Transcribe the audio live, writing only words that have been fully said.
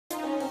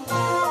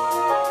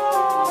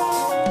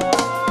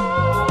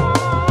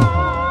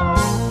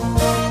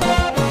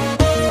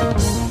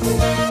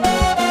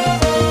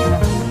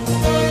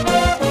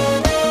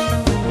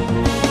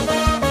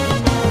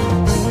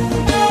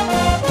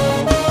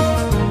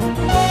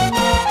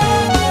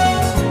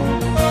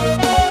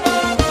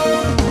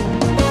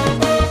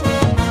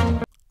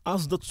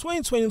the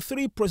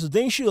 2023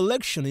 presidential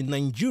election in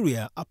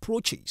Nigeria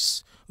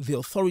approaches, the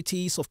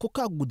authorities of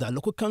Aguda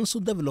Local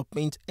Council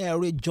Development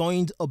Area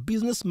joined a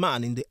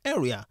businessman in the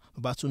area,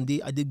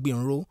 Babatunde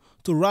Adegbinro,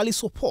 to rally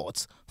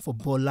support for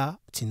Bola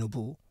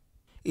Tinubu.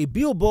 A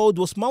billboard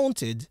was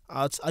mounted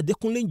at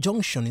Adekunle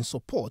Junction in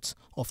support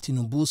of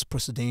Tinubu's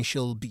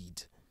presidential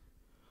bid.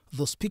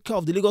 The Speaker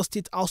of the Lagos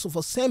State House of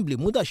Assembly,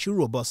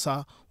 Mudashiru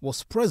Obasa,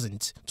 was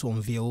present to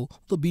unveil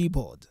the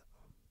billboard.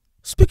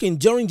 Speaking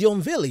during the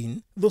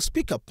unveiling, the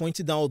Speaker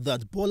pointed out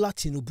that Bola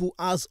Tinubu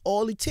has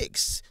all it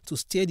takes to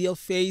steer the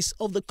affairs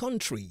of the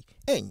country,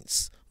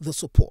 hence the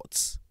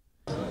support.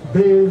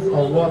 Based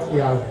on what he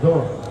has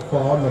done for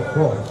all of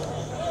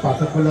us,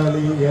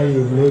 particularly here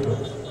in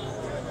Lagos,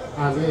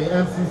 and the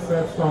MC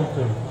said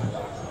something,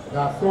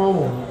 that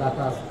someone that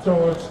has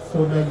touched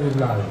so many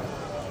lives,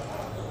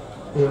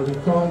 in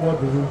return,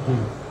 what do you do?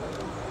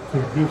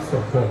 To give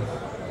support.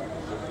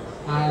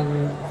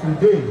 And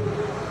today,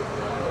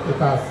 it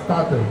has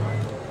started.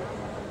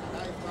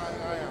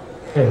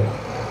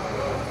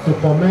 To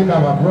commend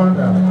our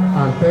brother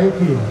and thank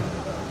him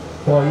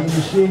for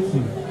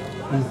initiating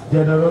his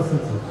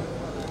generosity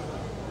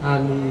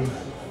and his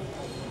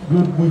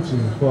good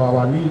wishing for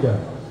our leader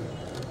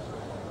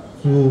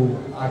to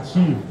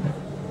achieve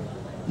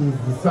his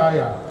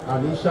desire,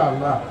 and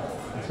inshallah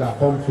it shall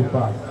come to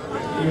pass.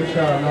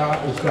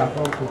 Inshallah it shall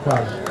come to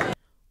pass.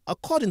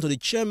 According to the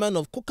chairman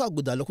of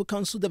Aguda Local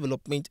Council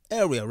Development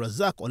Area,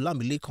 Razak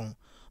Olamilekon,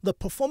 the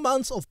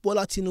performance of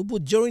Bola Tinubu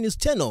during his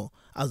tenure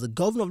as the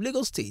governor of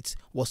Lagos State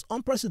was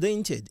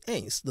unprecedented,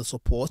 hence the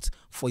support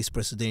for his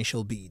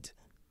presidential bid.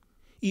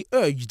 He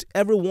urged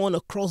everyone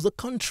across the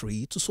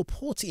country to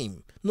support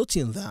him,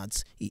 noting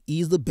that he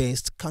is the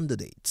best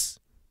candidate.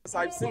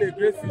 I've seen a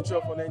great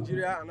future for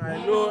Nigeria, and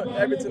I know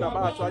everything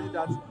about Ashwaji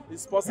that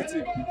is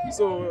positive.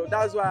 So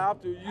that's why I have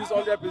to use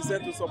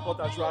 100% to support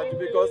Ashwaji,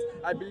 because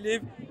I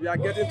believe we are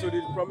getting to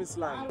the promised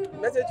land.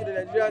 Message to the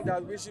Nigerians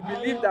that we should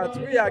believe that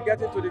we are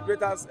getting to the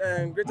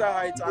greater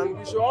heights, and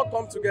we should all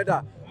come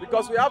together,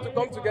 because we have to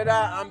come together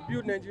and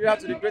build Nigeria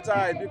to the greater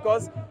height,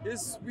 because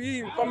it's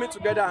we coming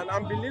together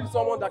and believe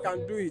someone that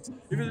can do it.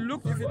 If you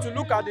look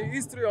at the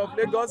history of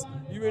Lagos,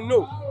 you will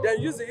know.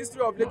 Then use the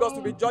history of Lagos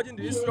to be judging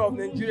the history of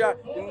Nigeria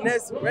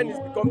next when he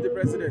becomes the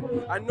president.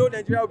 I know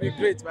Nigeria will be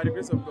great by the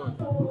grace of God.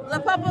 The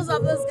purpose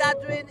of this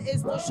gathering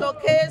is to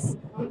showcase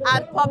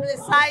and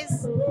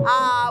publicize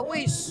our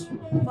wish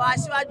for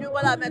Asiwaju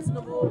Bola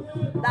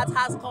Tinubu that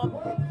has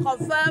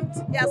confirmed,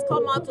 he has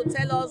come out to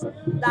tell us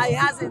that he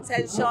has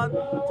intention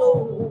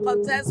to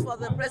contest for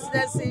the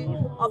presidency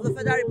of the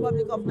Federal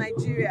Republic of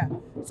Nigeria.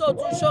 So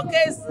to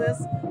showcase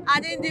this,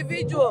 an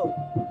individual,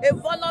 a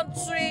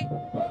voluntary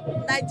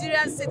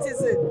Nigerian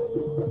citizen,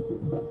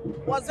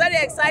 was very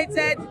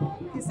excited.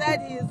 He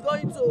said he is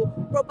going to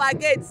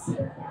propagate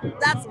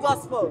that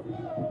gospel,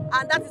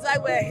 and that is why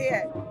we're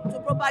here, to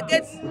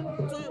propagate,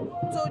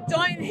 to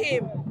join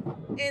him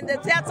in the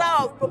theater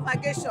of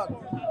propagation,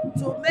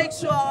 to make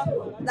sure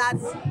that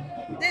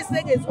this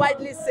thing is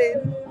widely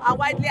seen and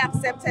widely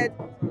accepted.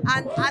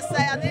 And as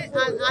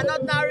an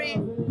ordinary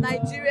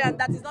Nigerian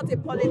that is not a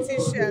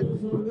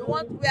politician,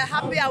 we are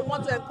happy and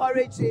want to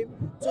encourage him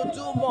to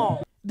do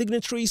more.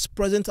 Dignitaries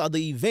present at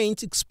the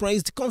event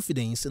expressed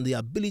confidence in the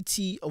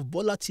ability of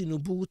Bola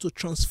Tinubu to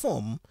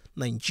transform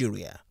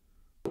Nigeria.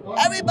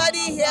 Everybody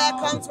here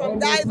comes from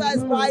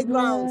diverse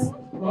backgrounds,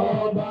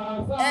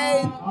 and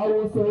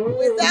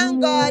we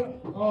thank God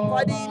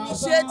for the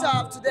initiator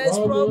of today's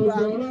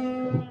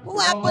program, who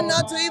happened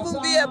not to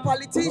even be a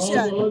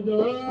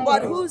politician,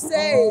 but who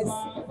says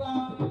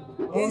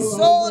he's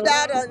sold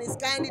out on his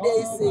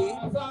candidacy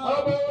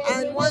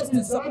and wants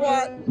to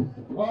support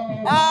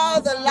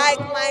all the like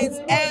minds,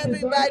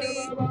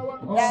 everybody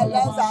that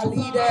loves our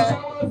leader,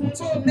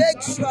 to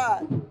make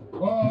sure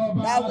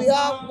that we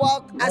all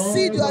work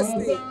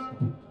assiduously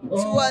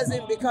towards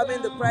him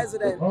becoming the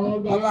president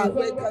of our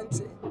great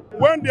country.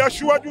 When the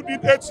Asiwaju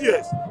did 8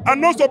 years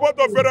and no support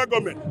of federal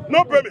government,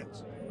 no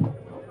payment,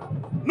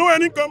 no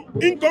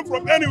income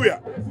from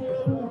anywhere,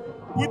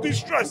 with the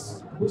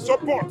stress,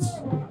 support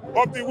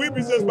of the we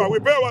businessman, we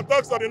pay our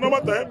tax at the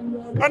normal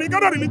time, and he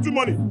gathered a little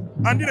money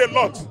and did a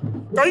lot.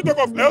 Can you talk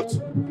of health,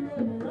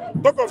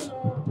 talk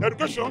of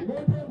education,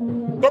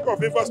 talk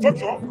of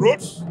infrastructure,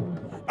 roads,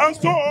 and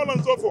so on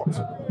and so forth?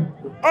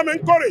 I'm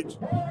encouraged,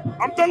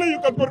 I'm telling you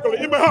categorically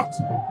in my heart,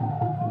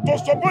 to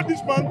support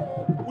this man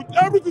with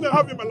everything I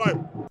have in my life.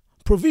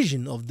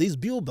 Provision of this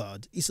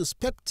billboard is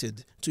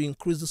expected to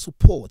increase the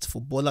support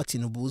for Bola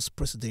Tinubu's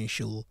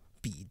presidential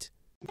bid.